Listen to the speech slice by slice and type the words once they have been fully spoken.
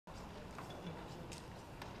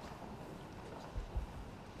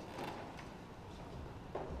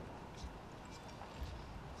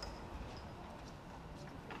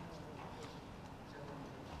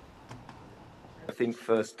I think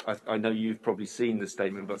first, I know you've probably seen the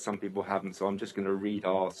statement, but some people haven't, so I'm just going to read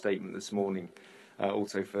our statement this morning,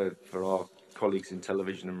 also for our colleagues in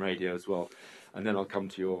television and radio as well, and then I'll come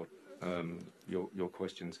to your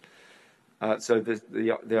questions. So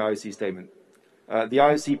the IOC statement. The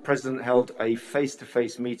IOC president held a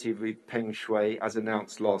face-to-face meeting with Peng Shuai as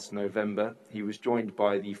announced last November. He was joined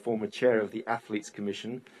by the former chair of the Athletes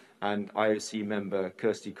Commission and IOC member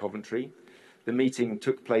Kirsty Coventry. The meeting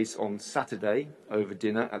took place on Saturday over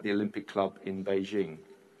dinner at the Olympic Club in Beijing.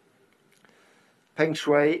 Peng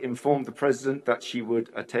Shuai informed the president that she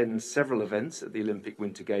would attend several events at the Olympic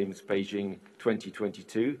Winter Games Beijing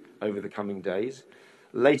 2022 over the coming days.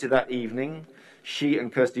 Later that evening, she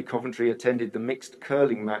and Kirsty Coventry attended the mixed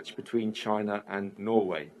curling match between China and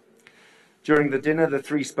Norway. During the dinner, the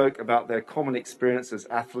three spoke about their common experience as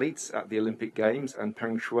athletes at the Olympic Games, and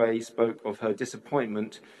Peng Shuai spoke of her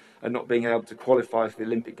disappointment at not being able to qualify for the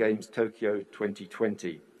Olympic Games Tokyo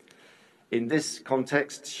 2020. In this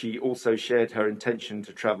context, she also shared her intention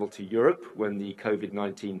to travel to Europe when the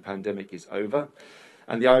COVID-19 pandemic is over,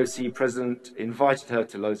 and the IOC president invited her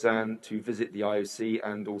to Lausanne to visit the IOC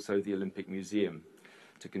and also the Olympic Museum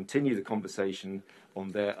to continue the conversation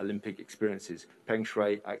on their Olympic experiences. Peng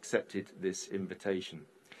Shuai accepted this invitation.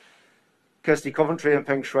 Kirsty Coventry and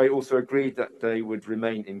Peng Shuai also agreed that they would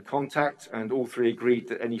remain in contact, and all three agreed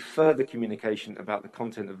that any further communication about the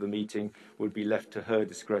content of the meeting would be left to her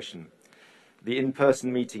discretion. The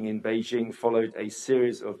in-person meeting in Beijing followed a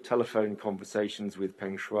series of telephone conversations with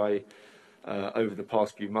Peng Shuai over the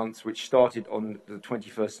past few months, which started on the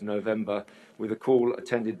 21st of November with a call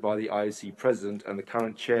attended by the IOC president and the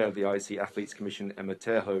current chair of the IOC Athletes Commission, Emma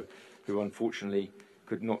Terho, who unfortunately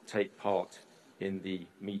could not take part in the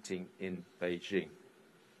meeting in Beijing.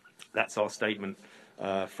 That's our statement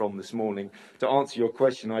from this morning. To answer your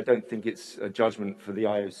question, I don't think it's a judgment for the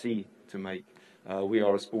IOC to make. We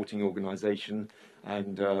are a sporting organisation,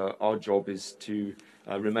 and our job is to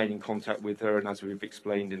remain in contact with her, and as we've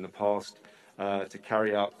explained in the past, to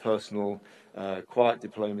carry out personal, quiet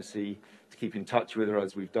diplomacy, to keep in touch with her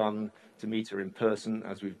as we've done, to meet her in person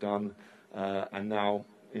as we've done, and now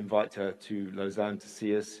invite her to Lausanne to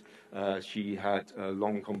see us. She had a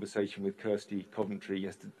long conversation with Kirsty Coventry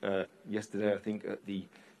yesterday, I think, at the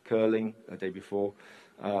curling the day before.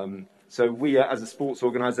 So we, as a sports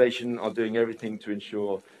organisation, are doing everything to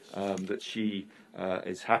ensure that she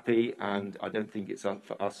is happy, and I don't think it's up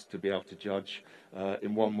for us to be able to judge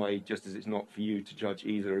in one way, just as it's not for you to judge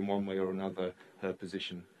either in one way or another her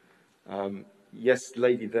position. Yes,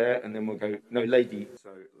 lady there, and then we'll go. No, lady.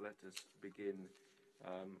 So let us begin.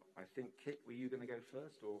 I think, Kit, were you going to go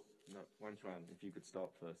first, or no? Wan Chuan, if you could start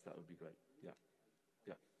first, that would be great. Yeah,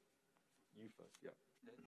 yeah. You first. Yeah.